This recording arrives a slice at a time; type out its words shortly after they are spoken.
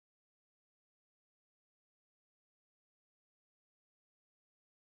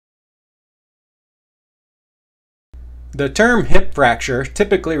The term hip fracture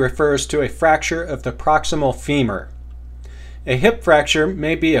typically refers to a fracture of the proximal femur. A hip fracture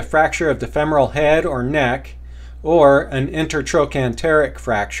may be a fracture of the femoral head or neck, or an intertrochanteric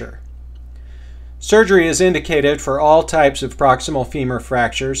fracture. Surgery is indicated for all types of proximal femur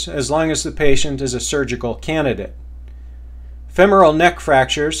fractures as long as the patient is a surgical candidate. Femoral neck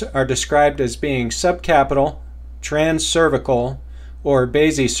fractures are described as being subcapital, transcervical, or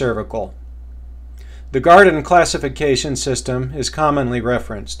basicervical. The Garden classification system is commonly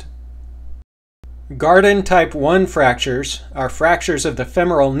referenced. Garden type 1 fractures are fractures of the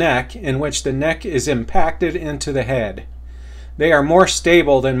femoral neck in which the neck is impacted into the head. They are more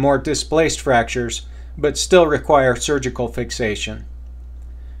stable than more displaced fractures, but still require surgical fixation.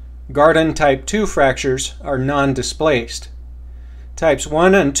 Garden type 2 fractures are non-displaced. Types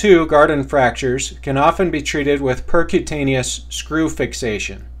 1 and 2 garden fractures can often be treated with percutaneous screw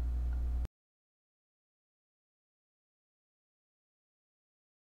fixation.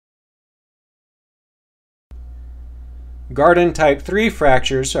 Garden type 3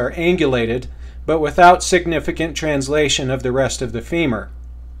 fractures are angulated, but without significant translation of the rest of the femur.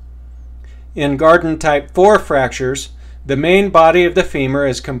 In Garden type 4 fractures, the main body of the femur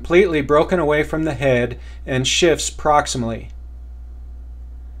is completely broken away from the head and shifts proximally.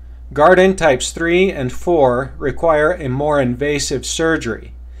 Garden types 3 and 4 require a more invasive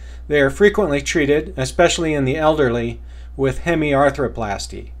surgery. They are frequently treated, especially in the elderly, with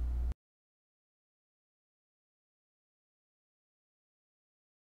hemiarthroplasty.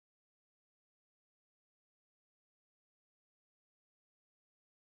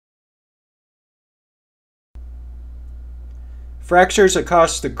 Fractures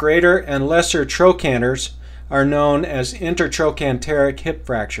across the greater and lesser trochanters are known as intertrochanteric hip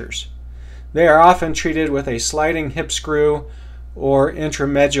fractures. They are often treated with a sliding hip screw or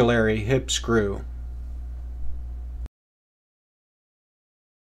intramedullary hip screw.